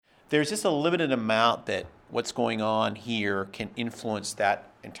there's just a limited amount that what's going on here can influence that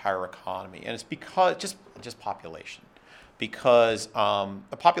entire economy, and it's because just population. Because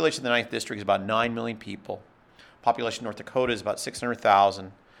the population of the Ninth District is about 9 million people. Population of North Dakota is about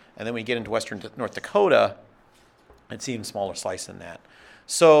 600,000. And then when you get into western North Dakota, it's an even smaller slice than that.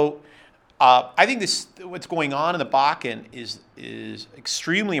 So I think what's going on in the Bakken is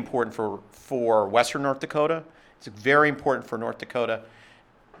extremely important for western North Dakota. It's very important for North Dakota.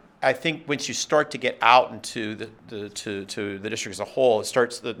 I think once you start to get out into to the district as a whole,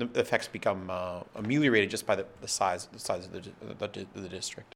 the effects become ameliorated just by the size of the district.